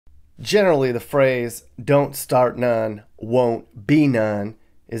Generally, the phrase, "don't start none, won't be none,"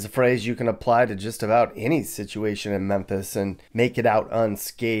 is a phrase you can apply to just about any situation in Memphis and make it out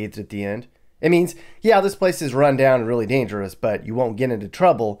unscathed at the end. It means, yeah, this place is run down and really dangerous, but you won't get into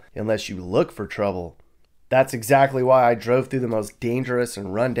trouble unless you look for trouble. That's exactly why I drove through the most dangerous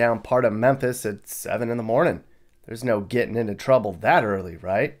and run-down part of Memphis at 7 in the morning. There's no getting into trouble that early,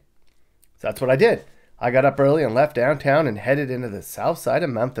 right? So that's what I did. I got up early and left downtown and headed into the south side of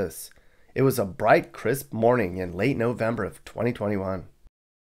Memphis. It was a bright, crisp morning in late November of 2021.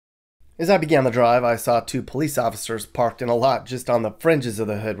 As I began the drive, I saw two police officers parked in a lot just on the fringes of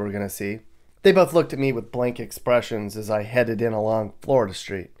the hood we're going to see. They both looked at me with blank expressions as I headed in along Florida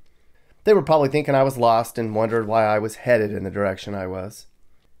Street. They were probably thinking I was lost and wondered why I was headed in the direction I was.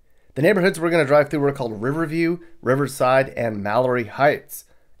 The neighborhoods we're going to drive through were called Riverview, Riverside, and Mallory Heights.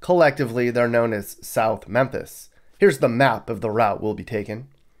 Collectively, they're known as South Memphis. Here's the map of the route we'll be taking.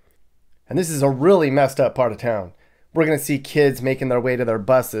 And this is a really messed up part of town. We're going to see kids making their way to their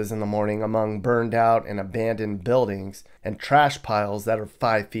buses in the morning among burned out and abandoned buildings and trash piles that are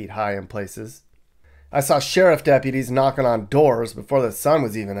 5 feet high in places. I saw sheriff deputies knocking on doors before the sun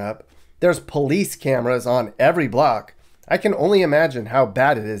was even up. There's police cameras on every block. I can only imagine how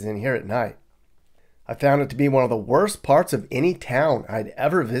bad it is in here at night. I found it to be one of the worst parts of any town I'd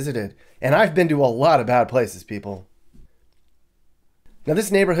ever visited, and I've been to a lot of bad places, people. Now,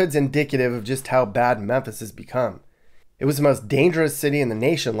 this neighborhood's indicative of just how bad Memphis has become. It was the most dangerous city in the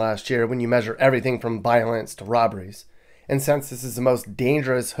nation last year when you measure everything from violence to robberies. And since this is the most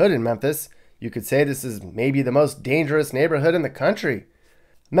dangerous hood in Memphis, you could say this is maybe the most dangerous neighborhood in the country.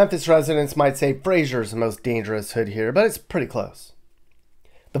 Memphis residents might say Frazier's the most dangerous hood here, but it's pretty close.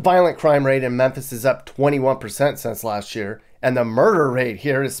 The violent crime rate in Memphis is up 21% since last year, and the murder rate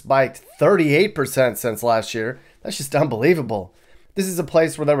here has spiked 38% since last year. That's just unbelievable. This is a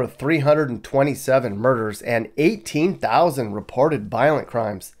place where there were 327 murders and 18,000 reported violent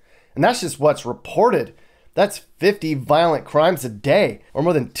crimes. And that's just what's reported. That's 50 violent crimes a day, or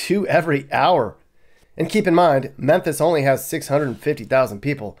more than 2 every hour. And keep in mind, Memphis only has 650,000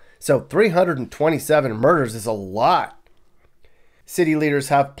 people, so 327 murders is a lot. City leaders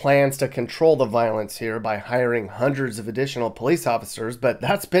have plans to control the violence here by hiring hundreds of additional police officers, but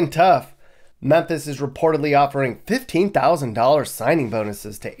that's been tough. Memphis is reportedly offering $15,000 signing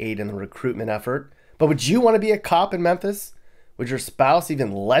bonuses to aid in the recruitment effort. But would you want to be a cop in Memphis? Would your spouse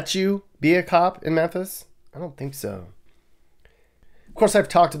even let you be a cop in Memphis? I don't think so. Of course, I've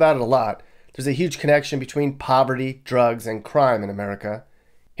talked about it a lot. There's a huge connection between poverty, drugs, and crime in America.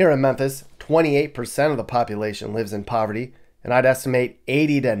 Here in Memphis, 28% of the population lives in poverty, and I'd estimate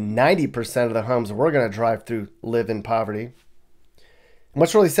 80 to 90% of the homes we're going to drive through live in poverty. And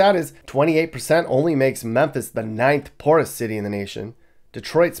what's really sad is 28% only makes Memphis the 9th poorest city in the nation.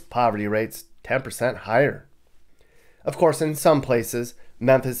 Detroit's poverty rate's 10% higher. Of course, in some places,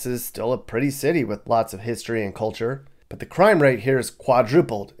 Memphis is still a pretty city with lots of history and culture, but the crime rate here is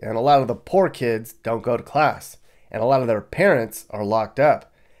quadrupled, and a lot of the poor kids don't go to class, and a lot of their parents are locked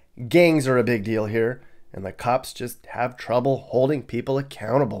up. Gangs are a big deal here, and the cops just have trouble holding people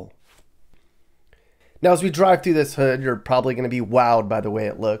accountable. Now, as we drive through this hood, you're probably going to be wowed by the way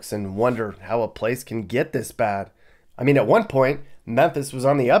it looks and wonder how a place can get this bad. I mean, at one point, Memphis was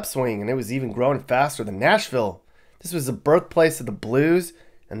on the upswing, and it was even growing faster than Nashville. This was the birthplace of the blues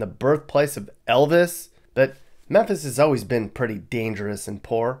and the birthplace of Elvis, but Memphis has always been pretty dangerous and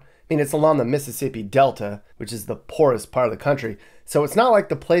poor. I mean, it's along the Mississippi Delta, which is the poorest part of the country, so it's not like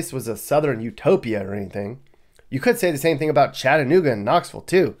the place was a southern utopia or anything. You could say the same thing about Chattanooga and Knoxville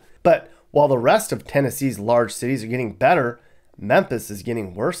too, but while the rest of Tennessee's large cities are getting better, Memphis is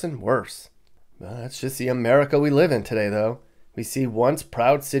getting worse and worse. Well, that's just the America we live in today, though. We see once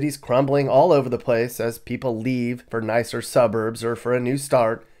proud cities crumbling all over the place as people leave for nicer suburbs or for a new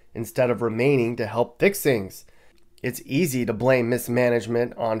start instead of remaining to help fix things. It's easy to blame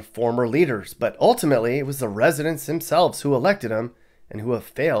mismanagement on former leaders, but ultimately it was the residents themselves who elected them and who have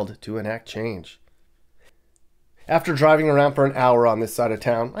failed to enact change. After driving around for an hour on this side of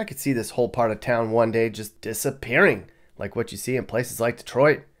town, I could see this whole part of town one day just disappearing, like what you see in places like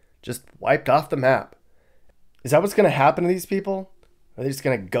Detroit, just wiped off the map. Is that what's going to happen to these people? Are they just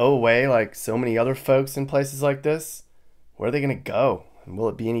going to go away like so many other folks in places like this? Where are they going to go? And will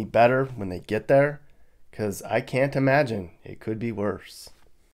it be any better when they get there? Because I can't imagine it could be worse.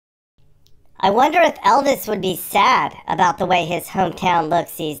 I wonder if Elvis would be sad about the way his hometown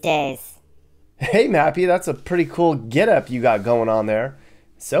looks these days. Hey, Mappy, that's a pretty cool get-up you got going on there.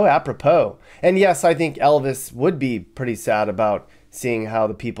 So apropos. And yes, I think Elvis would be pretty sad about seeing how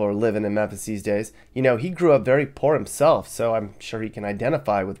the people are living in Memphis these days. You know, he grew up very poor himself, so I'm sure he can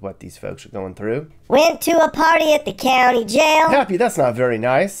identify with what these folks are going through. Went to a party at the county jail. Happy, that's not very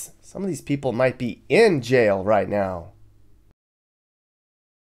nice. Some of these people might be in jail right now.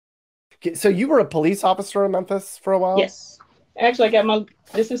 Okay, so you were a police officer in Memphis for a while? Yes. Actually,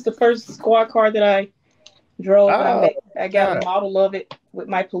 this is the first squad car that I drove. Oh, I got yeah. a model of it with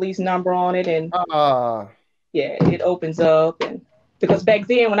my police number on it. And yeah, it opens up. And because back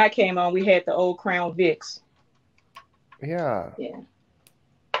then when I came on, we had the old Crown Vics. Yeah. Yeah.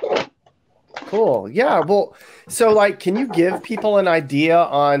 Cool. Yeah. Well, so like, can you give people an idea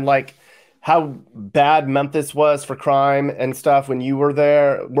on like how bad Memphis was for crime and stuff when you were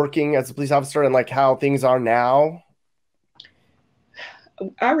there working as a police officer, and like how things are now?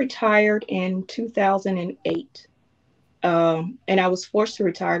 I retired in 2008. And I was forced to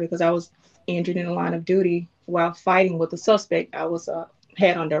retire because I was injured in the line of duty while fighting with the suspect. I was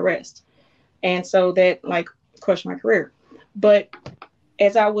had under arrest. And so that like crushed my career. But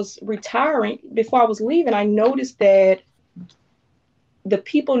as I was retiring, before I was leaving, I noticed that the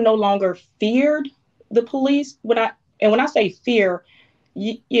people no longer feared the police. When I say fear,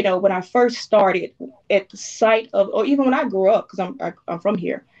 you know, when I first started, at the sight of, or even when I grew up, because I'm from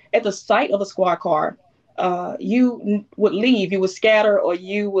here, at the sight of a squad car, you would leave, you would scatter, or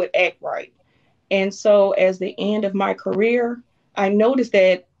you would act right. And so as the end of my career, I noticed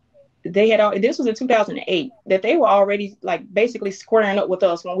that this was in 2008, that they were already like basically squaring up with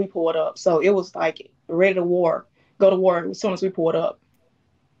us when we pulled up. So it was like ready to go to war as soon as we pulled up.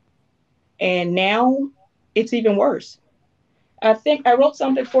 And now it's even worse. I think I wrote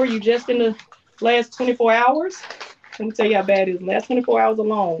something for you just in the last 24 hours. Let me tell you how bad it is. Last 24 hours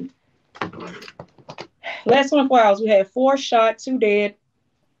alone. Last 24 hours, we had 4 shot, 2 dead.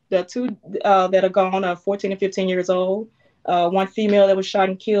 The 2 that are gone are 14 and 15 years old. 1 female that was shot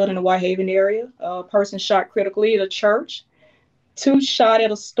and killed in the Whitehaven area. A person shot critically at a church. 2 shot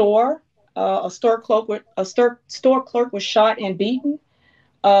at a store. A store clerk was shot and beaten.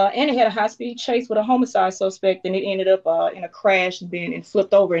 And it had a high-speed chase with a homicide suspect, and it ended up in a crash and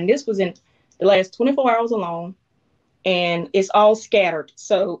flipped over. And this was in the last 24 hours alone, and it's all scattered.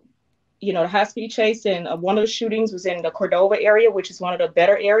 So, you know, the high-speed chase and one of the shootings was in the Cordova area, which is one of the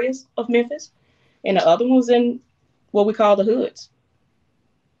better areas of Memphis, and the other one was in what we call the hoods.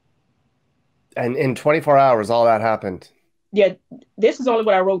 And in 24 hours, all that happened. Yeah, this is only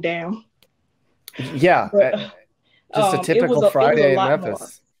what I wrote down. Yeah. But, just a typical Friday in Memphis. More.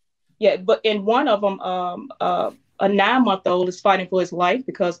 Yeah, but in one of them, a 9-month-old is fighting for his life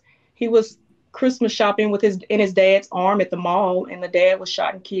because he was Christmas shopping in his dad's arm at the mall, and the dad was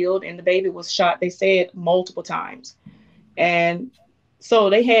shot and killed, and the baby was shot, they said, multiple times. And so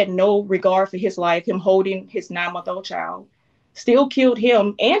they had no regard for his life, him holding his 9-month-old child, still killed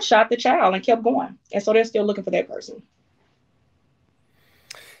him and shot the child and kept going. And so they're still looking for that person.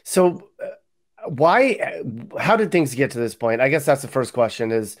 So how did things get to this point? I guess that's the first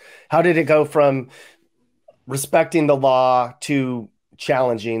question, is how did it go from respecting the law to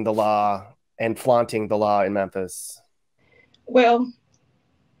challenging the law and flaunting the law in Memphis? Well,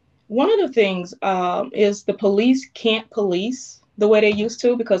 one of the things is the police can't police the way they used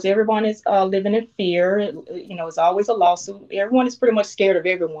to, because everyone is living in fear. You know, it's always a lawsuit. Everyone is pretty much scared of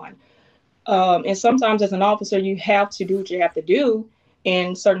everyone. And sometimes as an officer, you have to do what you have to do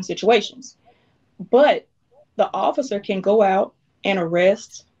in certain situations. But the officer can go out and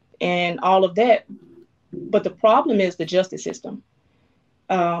arrest and all of that. But the problem is the justice system.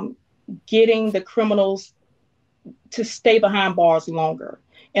 Getting the criminals to stay behind bars longer.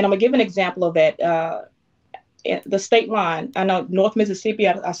 And I'm going to give an example of that. The state line, I know North Mississippi,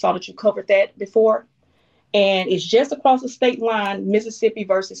 I saw that you covered that before. And it's just across the state line, Mississippi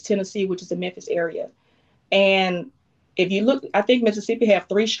versus Tennessee, which is the Memphis area. And if you look, I think Mississippi have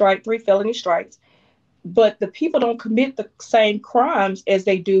 3 felony strikes. But the people don't commit the same crimes as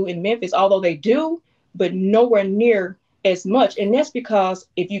they do in Memphis, although they do, but nowhere near as much. And that's because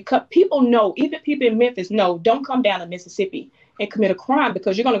if you cut, people know, even people in Memphis know, don't come down to Mississippi and commit a crime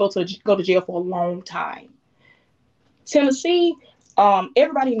because you're going to go to jail for a long time. Tennessee,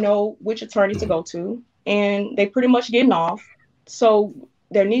 everybody know which attorney to go to, and they pretty much getting off. So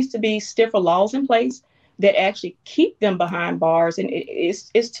there needs to be stiffer laws in place that actually keep them behind bars, and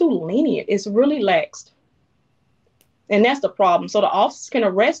it's too lenient. It's really laxed. And that's the problem. So the officers can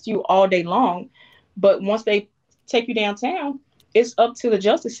arrest you all day long, but once they take you downtown, it's up to the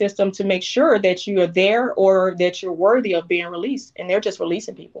justice system to make sure that you are there or that you're worthy of being released, and they're just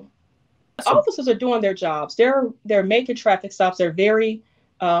releasing people. Officers are doing their jobs. They're making traffic stops. They're very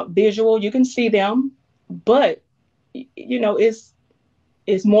visual. You can see them, but you know,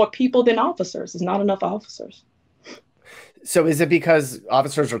 is more people than officers. There's not enough officers. So is it because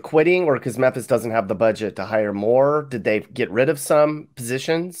officers are quitting, or because Memphis doesn't have the budget to hire more? Did they get rid of some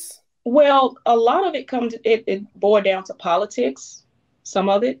positions? Well, a lot of it it boiled down to politics, some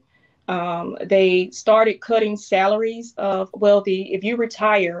of it. They started cutting salaries of, well, if you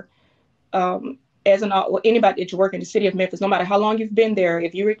retire, as anybody that you work in the city of Memphis, no matter how long you've been there,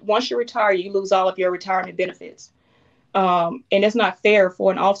 once you retire, you lose all of your retirement benefits. And it's not fair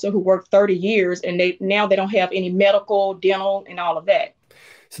for an officer who worked 30 years and they don't have any medical, dental, and all of that.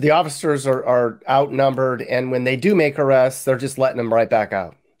 So the officers are outnumbered, and when they do make arrests, they're just letting them right back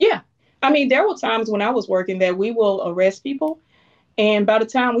out. Yeah. I mean, there were times when I was working that we will arrest people, and by the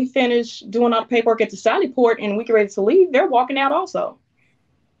time we finish doing all the paperwork at the Sally Port and we get ready to leave, they're walking out also.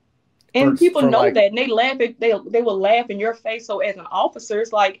 And people know that, and they laugh they will laugh in your face. So as an officer,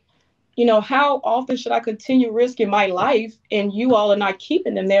 it's like, how often should I continue risking my life, and you all are not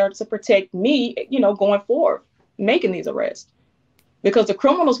keeping them there to protect me, going forward, making these arrests? Because the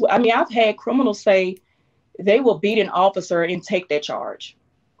criminals, I've had criminals say they will beat an officer and take that charge.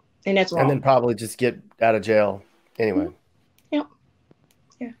 And that's wrong. And then probably just get out of jail anyway. Mm-hmm.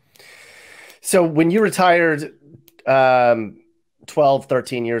 Yeah. So when you retired 12,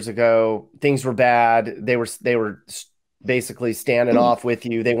 13 years ago, things were bad. They were basically standing off with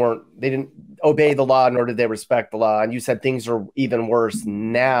you. They didn't obey the law, nor did they respect the law. And you said things are even worse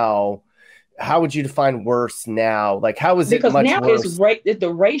now. How would you define worse now? Like, how is it much worse? Because now it's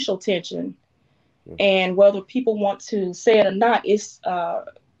the racial tension. And whether people want to say it or not, it's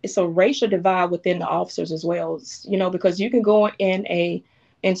a racial divide within the officers as well. Because you can go in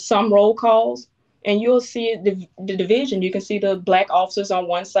some roll calls and you'll see the division. You can see the black officers on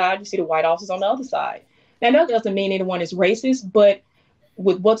one side, you see the white officers on the other side. Now, that doesn't mean anyone is racist, but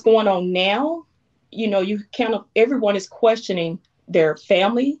with what's going on now, everyone is questioning their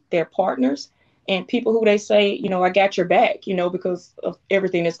family, their partners, and people who they say, I got your back, because of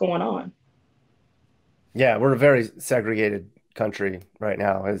everything that's going on. Yeah, we're a very segregated country right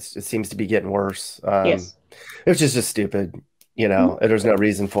now. It seems to be getting worse. Yes. Which is just stupid, mm-hmm. There's no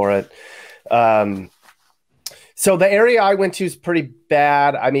reason for it. So the area I went to is pretty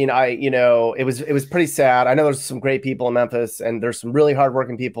bad. I mean, it was pretty sad. I know there's some great people in Memphis, and there's some really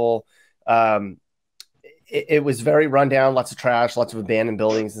hardworking people. It was very rundown, lots of trash, lots of abandoned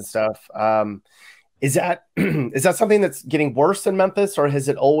buildings and stuff. Is that something that's getting worse in Memphis, or has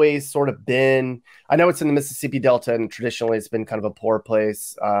it always sort of been? I know it's in the Mississippi Delta, and traditionally it's been kind of a poor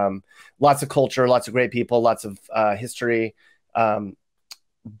place. Lots of culture, lots of great people, lots of history.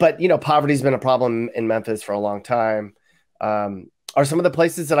 But poverty's been a problem in Memphis for a long time. Are some of the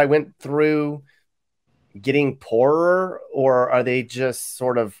places that I went through getting poorer, or are they just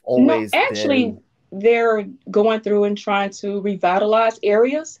sort of always? No, actually, they're going through and trying to revitalize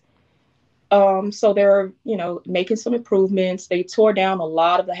areas. So they're, making some improvements. They tore down a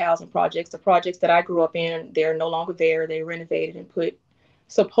lot of the housing projects. The projects that I grew up in, they're no longer there. They renovated and put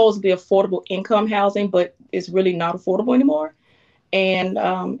supposedly affordable income housing, but it's really not affordable anymore. And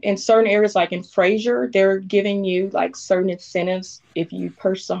in certain areas, like in Frazier, they're giving you like certain incentives if you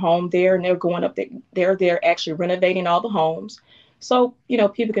purchase a home there, and they're going up there. They're actually renovating all the homes. So,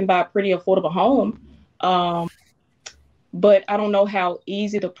 people can buy a pretty affordable home. But I don't know how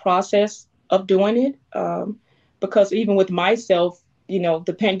easy the process of doing it, because even with myself,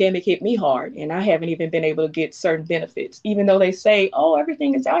 the pandemic hit me hard, and I haven't even been able to get certain benefits, even though they say, oh,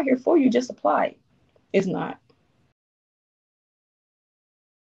 everything is out here for you, just apply. It's not.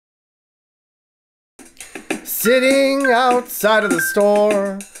 Sitting outside of the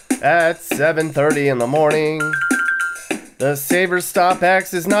store at 7:30 in the morning. The Savers Stop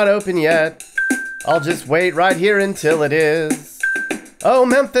X is not open yet. I'll just wait right here until it is. Oh,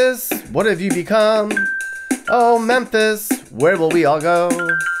 Memphis, what have you become? Oh, Memphis, where will we all go?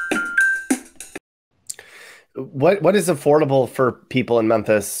 What is affordable for people in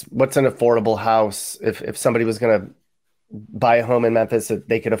Memphis? What's an affordable house? If somebody was going to buy a home in Memphis that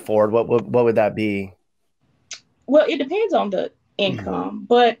they could afford, what would that be? Well, it depends on the income,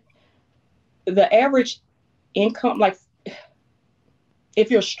 but the average income, like if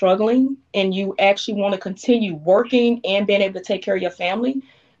you're struggling and you actually want to continue working and being able to take care of your family,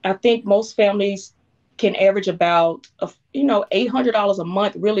 I think most families can average about, $800 a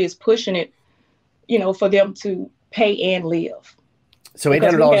month really is pushing it, for them to pay and live. So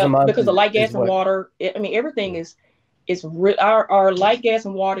 $800 a month. Because the light, gas, and water, everything is our light, gas,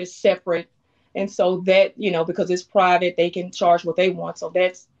 and water is separate. And so that, because it's private, they can charge what they want. So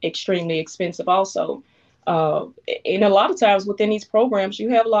that's extremely expensive also. And a lot of times within these programs, you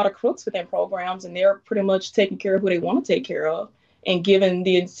have a lot of crooks within programs, and they're pretty much taking care of who they want to take care of. and giving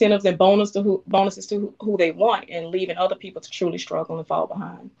the incentives and bonuses to who they want, and leaving other people to truly struggle and fall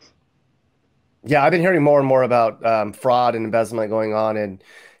behind. Yeah, I've been hearing more and more about fraud and embezzlement going on in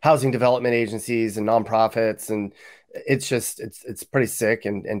housing development agencies and nonprofits, and it's pretty sick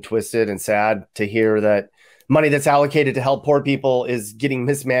and twisted and sad to hear that money that's allocated to help poor people is getting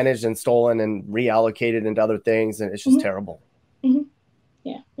mismanaged and stolen and reallocated into other things, and it's just Mm-hmm. terrible. Mm-hmm.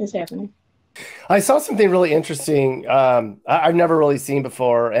 Yeah, it's happening. I saw something really interesting. I've never really seen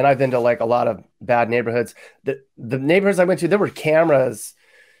before, and I've been to like a lot of bad neighborhoods. The neighborhoods I went to, there were cameras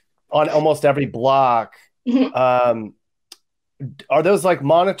on almost every block. Mm-hmm. Are those like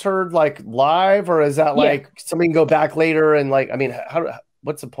monitored like live, or is that Yeah. like somebody can go back later and like, I mean,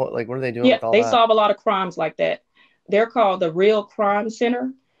 what's the point? Like, what are they doing Yeah, with all they that? solve a lot of crimes like that. They're called the Real Crime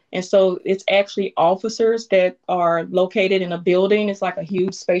Center. And so it's actually officers that are located in a building. It's like a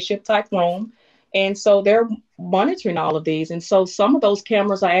huge spaceship type room. And so they're monitoring all of these. And so some of those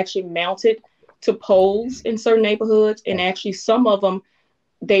cameras are actually mounted to poles in certain neighborhoods. And actually, some of them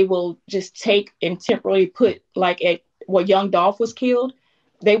they will just take and temporarily put, like at where Young Dolph was killed,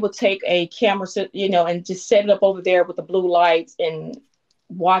 they will take a camera, and just set it up over there with the blue lights and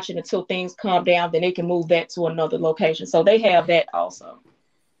watch it until things calm down. Then they can move that to another location. So they have that also.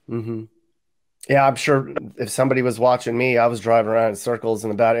 Mm-hmm. Yeah, I'm sure if somebody was watching me, I was driving around in circles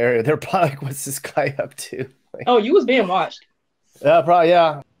in the bad area. They're probably like, "What's this guy up to?" Like, Oh, you was being watched. yeah, probably,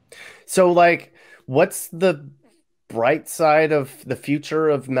 yeah. So, like, what's the bright side of the future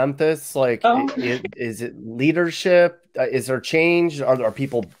of Memphis? Like, Oh, is it leadership? Is there change? Are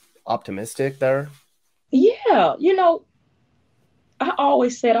people optimistic there? yeah. I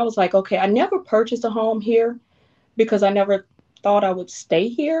always said, I was like, okay, I never purchased a home here because I never thought I would stay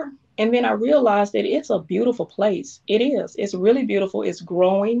here. And then I realized that it's a beautiful place. It is. It's really beautiful. It's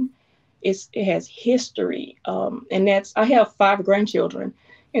growing. It has history. And I have 5 grandchildren.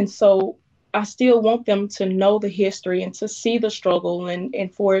 And so I still want them to know the history and to see the struggle,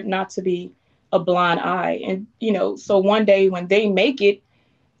 and for it not to be a blind eye. And, so one day when they make it,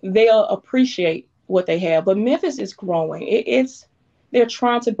 they'll appreciate what they have. But Memphis is growing. They're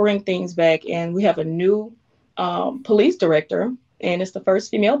trying to bring things back. And we have a new police director, and it's the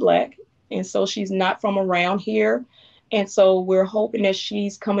first female Black. And so she's not from around here. And so we're hoping that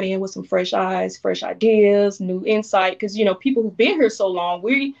she's coming in with some fresh eyes, fresh ideas, new insight. Because, people who've been here so long,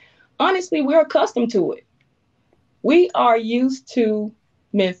 we're accustomed to it. We are used to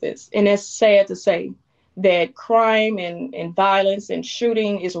Memphis. And it's sad to say that crime and violence and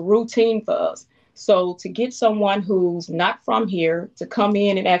shooting is a routine for us. So to get someone who's not from here to come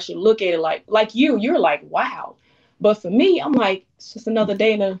in and actually look at it like you're like, wow. But for me, I'm like, it's just another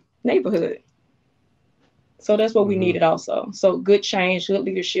day in the neighborhood. So that's what we Mm-hmm. needed also. So good change, good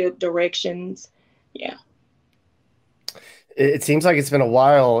leadership, directions. Yeah. It seems like it's been a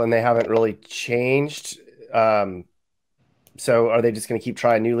while and they haven't really changed. So are they just going to keep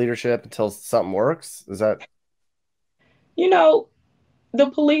trying new leadership until something works? Is that? The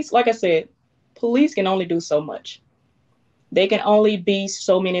police, like I said, police can only do so much. They can only be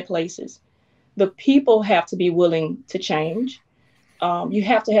so many places. The people have to be willing to change. You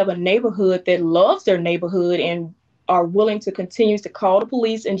have to have a neighborhood that loves their neighborhood and are willing to continue to call the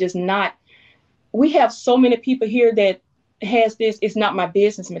police and just not. We have so many people here that has this "it's not my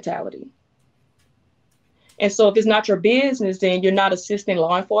business" mentality. And so if it's not your business, then you're not assisting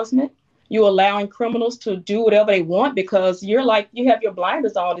law enforcement. You're allowing criminals to do whatever they want because you're like, you have your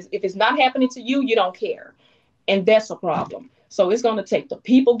blinders on. If it's not happening to you, you don't care. And that's a problem. So it's going to take the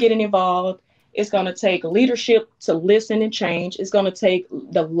people getting involved. It's going to take leadership to listen and change. It's going to take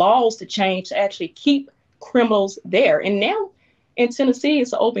the laws to change to actually keep criminals there. And now in Tennessee,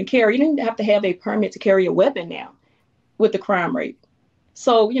 it's an open carry. You don't have to have a permit to carry a weapon now with the crime rate.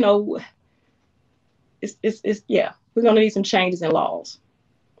 So, yeah, we're going to need some changes in laws.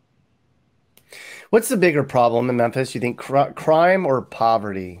 What's the bigger problem in Memphis? You think crime or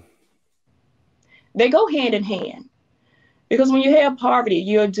poverty? They go hand in hand because when you have poverty,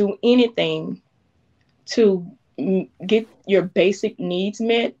 you'll do anything to get your basic needs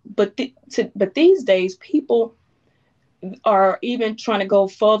met. But these days, people are even trying to go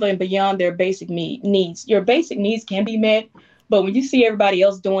further and beyond their basic needs. Your basic needs can be met, but when you see everybody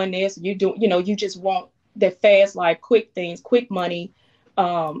else doing this, you just want that fast life, quick things, quick money.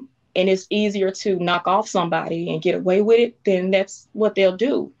 And it's easier to knock off somebody and get away with it, then that's what they'll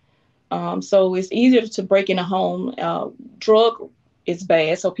do. So it's easier to break in a home. Drug is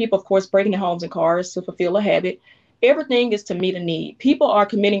bad. So people, of course, breaking in homes and cars to fulfill a habit. Everything is to meet a need. People are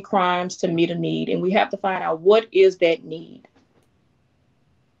committing crimes to meet a need, and we have to find out what is that need.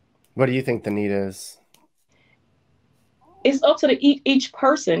 What do you think the need is? it's up to each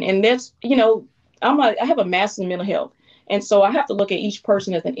person. And that's, I have a master's in mental health. And so I have to look at each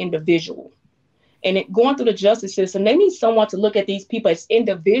person as an individual. And going through the justice system, they need someone to look at these people as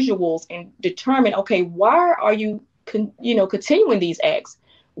individuals and determine, okay, why are you, continuing these acts?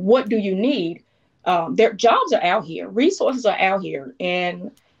 What do you need? Their jobs are out here, resources are out here,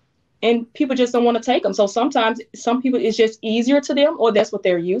 and people just don't want to take them. So sometimes some people, it's just easier to them, or that's what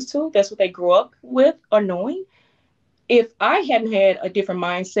they're used to. That's what they grew up with or knowing. If I hadn't had a different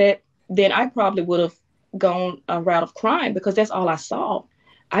mindset, then I probably would have gone a route of crime, because that's all I saw.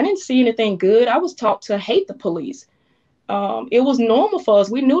 I didn't see anything good. I was taught to hate the police. It was normal for us.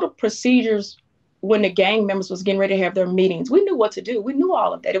 We knew the procedures when the gang members was getting ready to have their meetings. We knew what to do. We knew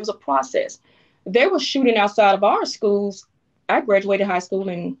all of that. It was a process. They were shooting outside of our schools. I graduated high school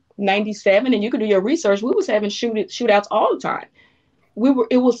in 97, and you could do your research. We was having shootouts all the time.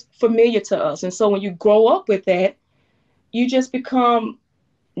 It was familiar to us. And so when you grow up with that, you just become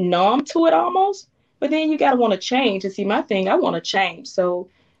numb to it almost. But then you got to want to change. And see, my thing, I want to change. So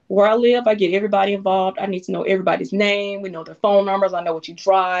where I live, I get everybody involved. I need to know everybody's name. We know their phone numbers. I know what you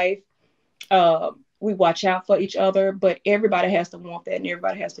drive. We watch out for each other, but everybody has to want that, and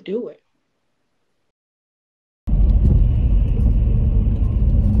everybody has to do it.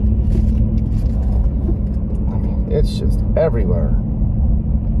 It's just everywhere.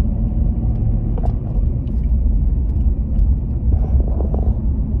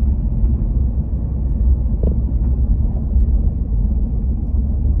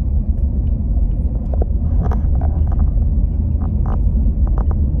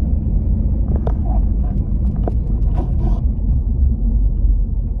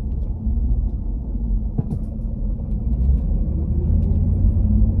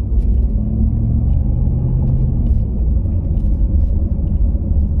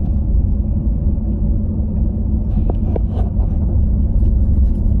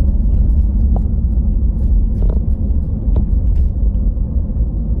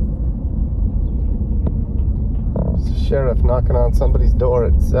 Sheriff knocking on somebody's door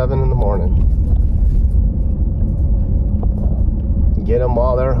at 7 in the morning. Get them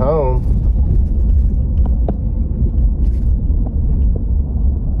while they're home.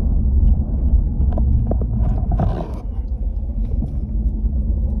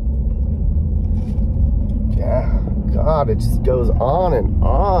 Yeah, God, it just goes on and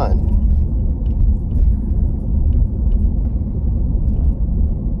on.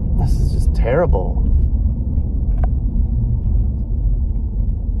 This is just terrible.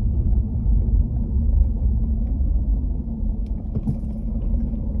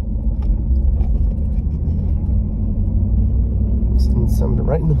 Somebody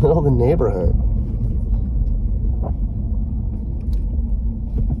right in the middle of the neighborhood.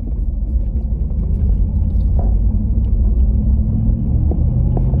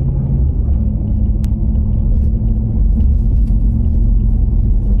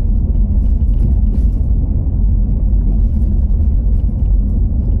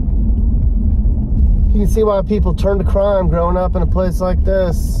 You can see why people turn to crime growing up in a place like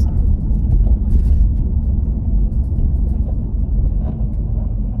this.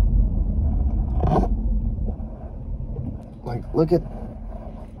 Like, look at...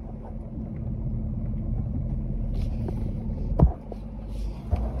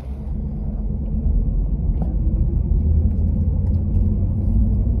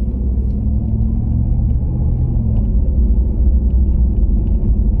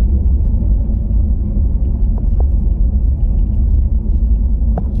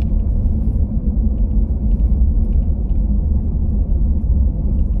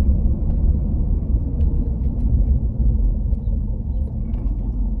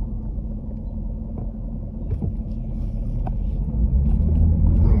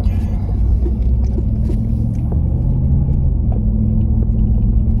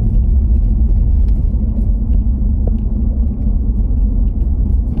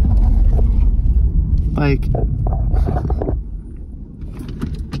 Like,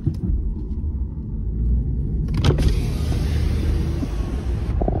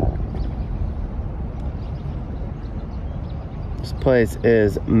 this place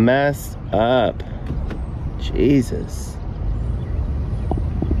is messed up. Jesus.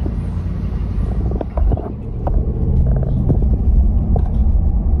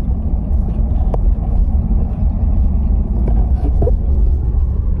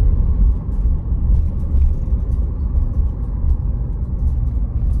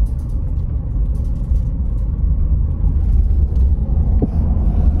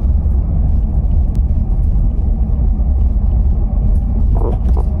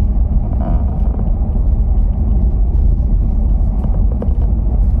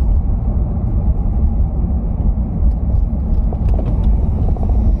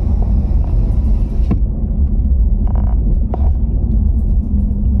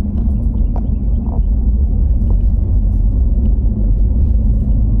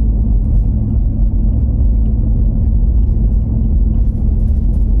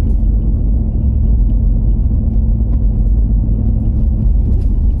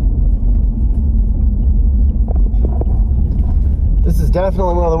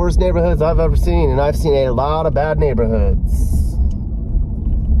 definitely one of the worst neighborhoods I've ever seen, and I've seen a lot of bad neighborhoods.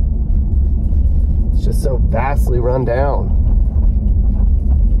 It's just so vastly run down.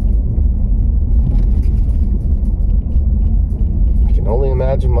 I can only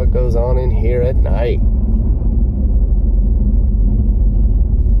imagine what goes on in here at night.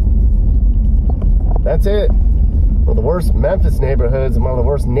 That's it. One of the worst Memphis neighborhoods and one of the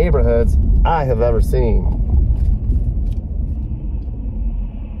worst neighborhoods I have ever seen.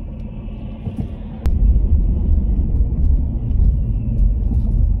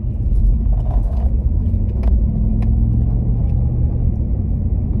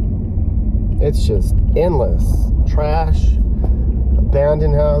 It's just endless. Trash,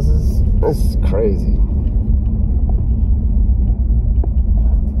 abandoned houses. This is crazy.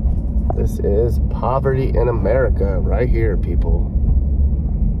 This is poverty in America right here, people.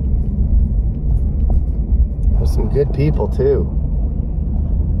 There's some good people too.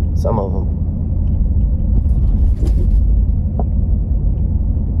 Some of them.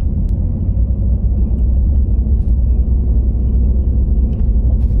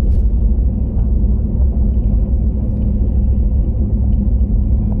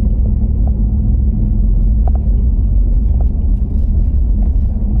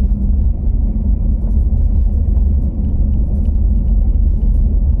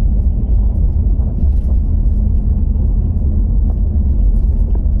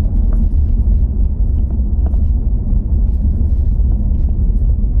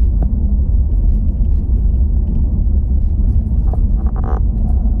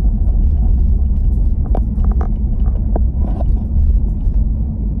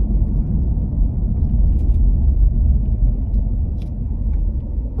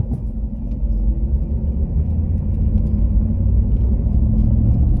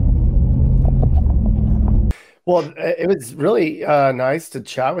 Well, it was really nice to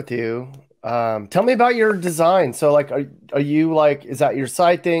chat with you. Tell me about your design. So, like, are you like, is that your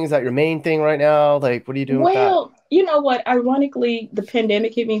side thing? Is that your main thing right now? Like, what are you doing with that? Well, you know what? Ironically, the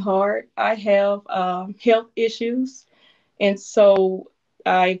pandemic hit me hard. I have health issues, and so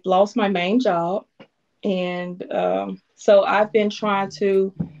I lost my main job, and so I've been try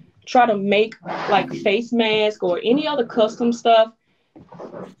to make like face mask or any other custom stuff,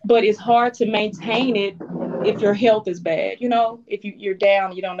 but it's hard to maintain it if your health is bad. You know, if you're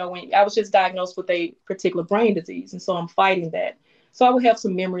down, you don't know when. I was just diagnosed with a particular brain disease, and so I'm fighting that. So I will have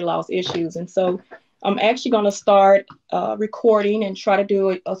some memory loss issues, and so I'm actually going to start recording and try to do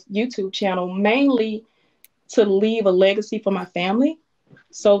a YouTube channel mainly to leave a legacy for my family,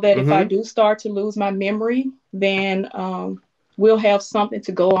 so that if I do start to lose my memory, then we'll have something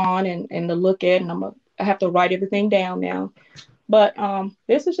to go on and to look at. And I have to write everything down now. But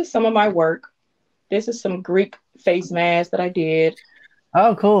this is just some of my work. This is some Greek face mask that I did.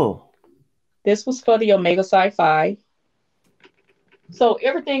 Oh, cool. This was for the Omega Sci-Fi. So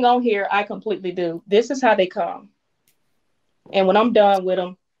everything on here, I completely do. This is how they come. And when I'm done with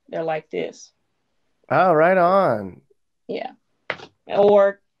them, they're like this. Oh, right on. Yeah.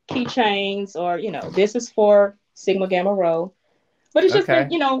 Or keychains, or, this is for Sigma Gamma Rho. But it's just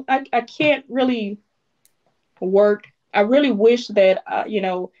that, I can't really work. I really wish that,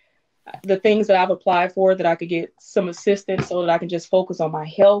 the things that I've applied for, that I could get some assistance so that I can just focus on my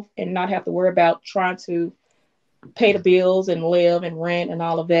health and not have to worry about trying to pay the bills and live and rent and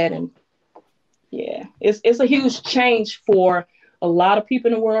all of that. And yeah, it's a huge change for a lot of people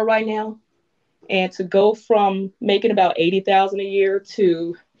in the world right now. And to go from making about 80,000 a year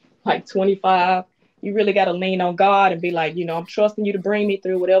to like 25, you really got to lean on God and be like, I'm trusting you to bring me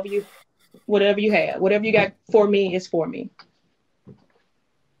through whatever you have, whatever you got for me is for me.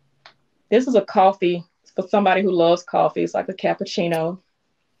 This is a coffee for somebody who loves coffee. It's like a cappuccino.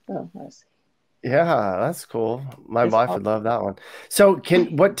 Oh, nice. Yeah, that's cool. My wife would love that one. So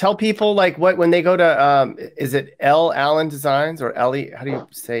tell people like when they go to is it L Allen Designs or Ellie? How do you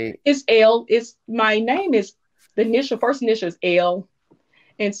say? It's L. My name is first initial is L.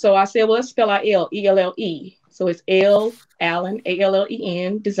 And so I said, well, let's spell out L, E-L-L-E. So it's L Allen,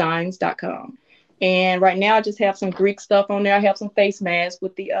 A-L-L-E-N designs.com. And right now I just have some Greek stuff on there. I have some face masks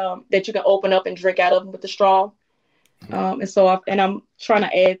with the that you can open up and drink out of them with the straw. And so I'm trying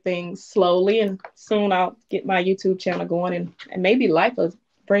to add things slowly, and soon I'll get my YouTube channel going, and maybe life will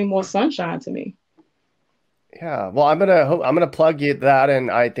bring more sunshine to me. Yeah, well, I'm gonna plug you that,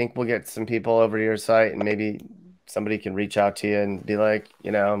 and I think we'll get some people over to your site, and maybe somebody can reach out to you and be like,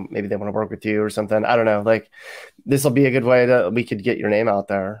 maybe they want to work with you or something. I don't know. Like, this will be a good way we could get your name out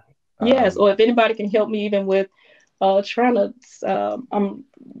there. Yes, or if anybody can help me even with I'm trying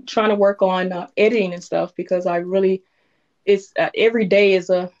to work on editing and stuff, because I really it's every day is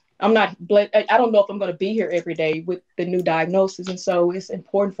a, I'm not, I don't know if I'm going to be here every day with the new diagnosis. And so it's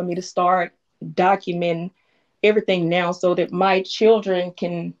important for me to start documenting everything now so that my children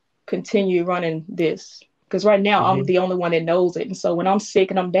can continue running this. Because right now I'm the only one that knows it. And so when I'm sick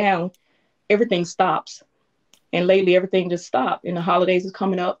and I'm down, everything stops. And lately everything just stopped, and the holidays is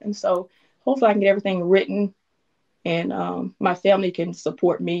coming up. And so hopefully I can get everything written, and my family can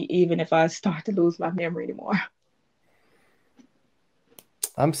support me even if I start to lose my memory anymore.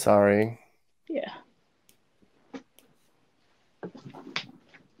 I'm sorry. Yeah.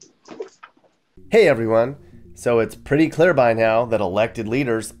 Hey everyone. So it's pretty clear by now that elected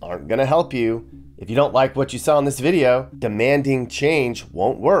leaders aren't going to help you. If you don't like what you saw in this video, demanding change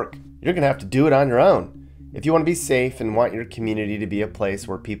won't work. You're going to have to do it on your own. If you want to be safe and want your community to be a place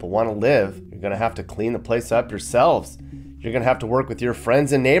where people want to live, you're going to have to clean the place up yourselves. You're going to have to work with your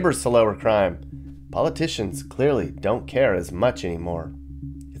friends and neighbors to lower crime. Politicians clearly don't care as much anymore.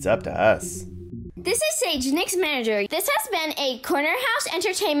 It's up to us. This is Sage, Nick's manager. This has been a Corner House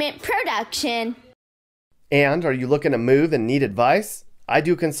Entertainment production. And are you looking to move and need advice? I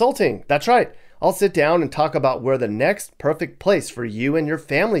do consulting. That's right. I'll sit down and talk about where the next perfect place for you and your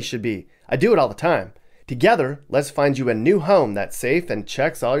family should be. I do it all the time. Together, let's find you a new home that's safe and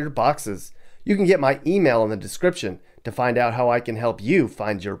checks all your boxes. You can get my email in the description to find out how I can help you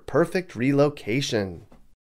find your perfect relocation.